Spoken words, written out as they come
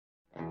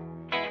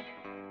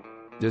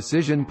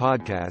Decision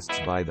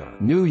podcasts by the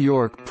New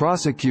York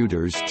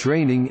Prosecutors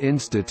Training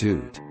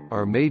Institute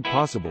are made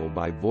possible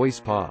by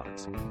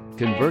VoicePods.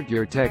 Convert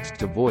your text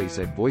to voice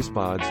at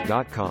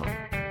voicepods.com.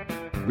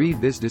 Read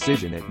this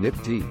decision at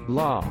NYPTI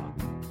Law.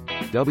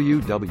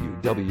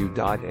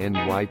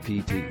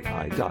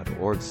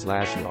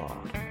 www.nypti.org/law.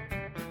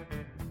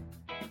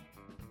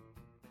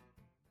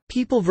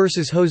 People v.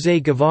 Jose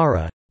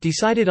Guevara,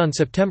 decided on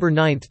September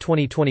 9,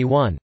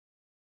 2021.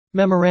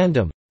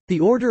 Memorandum. The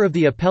order of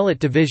the Appellate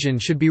Division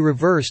should be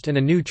reversed and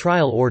a new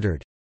trial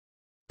ordered.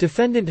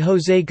 Defendant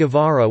Jose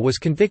Guevara was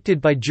convicted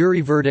by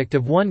jury verdict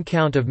of one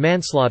count of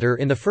manslaughter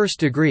in the first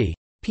degree,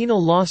 Penal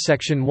Law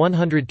Section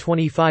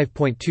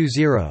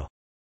 125.20.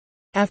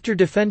 After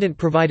defendant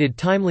provided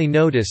timely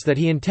notice that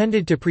he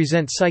intended to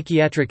present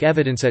psychiatric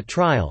evidence at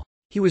trial,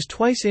 he was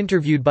twice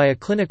interviewed by a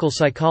clinical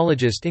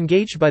psychologist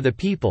engaged by the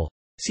people.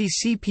 See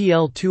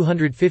CPL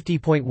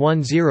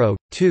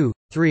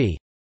 250.10.2.3.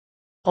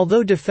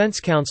 Although defense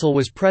counsel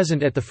was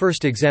present at the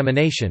first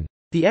examination,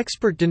 the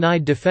expert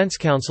denied defense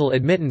counsel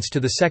admittance to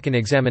the second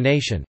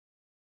examination.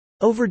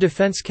 Over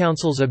defense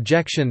counsel's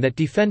objection that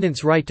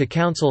defendant's right to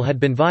counsel had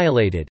been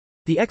violated,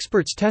 the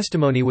expert's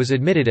testimony was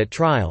admitted at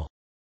trial.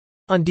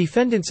 On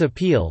defendant's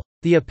appeal,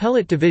 the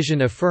Appellate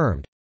Division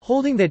affirmed,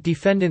 holding that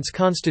defendant's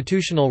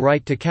constitutional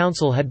right to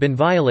counsel had been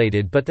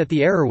violated but that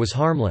the error was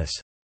harmless.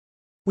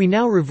 We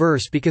now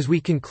reverse because we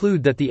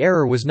conclude that the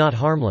error was not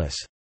harmless.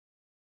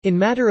 In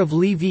matter of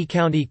Lee v.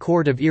 County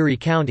Court of Erie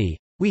County,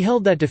 we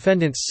held that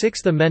defendant's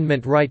Sixth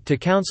Amendment right to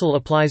counsel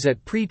applies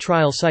at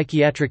pre-trial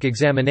psychiatric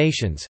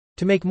examinations,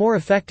 to make more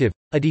effective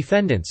a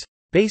defendant's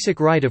basic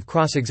right of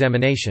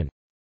cross-examination.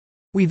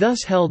 We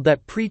thus held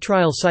that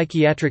pre-trial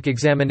psychiatric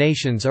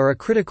examinations are a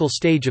critical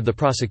stage of the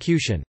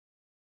prosecution.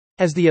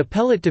 As the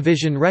Appellate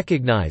Division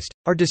recognized,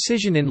 our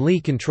decision in Lee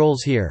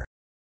controls here.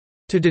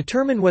 To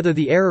determine whether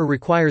the error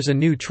requires a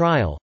new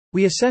trial,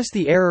 we assess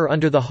the error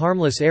under the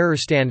harmless error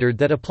standard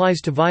that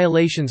applies to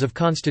violations of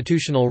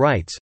constitutional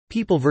rights,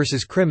 People v.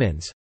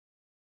 Crimmins.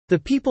 The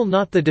people,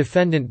 not the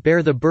defendant,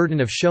 bear the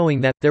burden of showing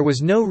that there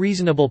was no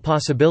reasonable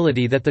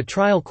possibility that the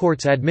trial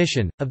court's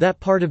admission of that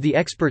part of the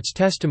expert's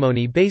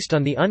testimony based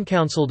on the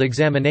uncounseled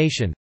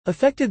examination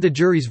affected the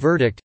jury's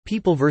verdict,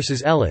 People v.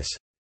 Ellis.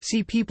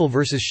 See People v.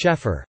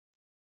 Sheffer.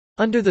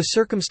 Under the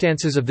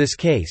circumstances of this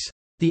case,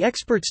 the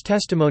expert's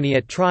testimony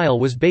at trial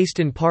was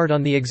based in part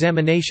on the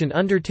examination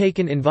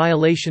undertaken in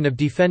violation of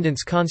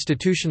defendant's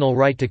constitutional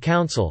right to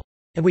counsel,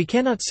 and we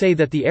cannot say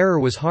that the error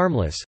was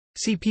harmless.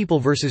 See People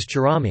v.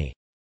 Cherami.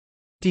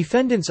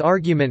 Defendant's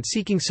argument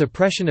seeking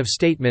suppression of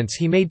statements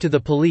he made to the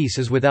police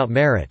is without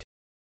merit.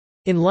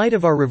 In light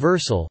of our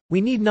reversal, we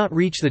need not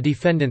reach the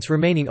defendant's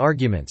remaining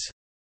arguments.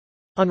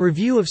 On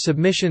review of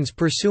submissions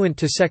pursuant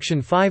to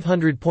Section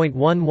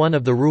 500.11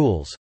 of the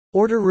Rules,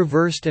 order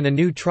reversed and a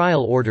new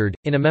trial ordered,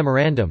 in a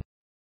memorandum.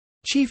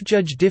 Chief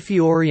Judge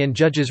DiFiore and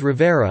Judges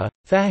Rivera,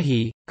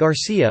 Fahy,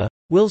 Garcia,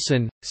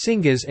 Wilson,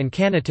 Singas and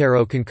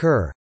Canatero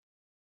concur.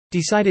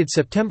 Decided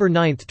September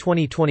 9,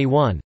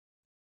 2021.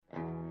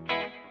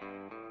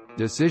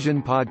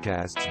 Decision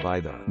podcasts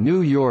by the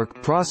New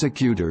York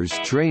Prosecutors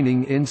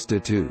Training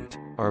Institute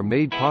are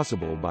made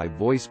possible by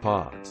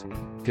VoicePods.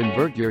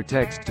 Convert your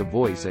text to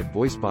voice at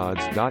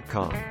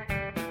voicepods.com.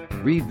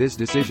 Read this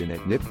decision at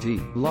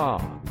NYPTI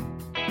Law.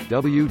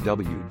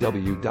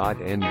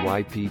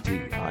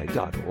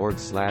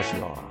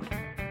 www.nypti.org/law.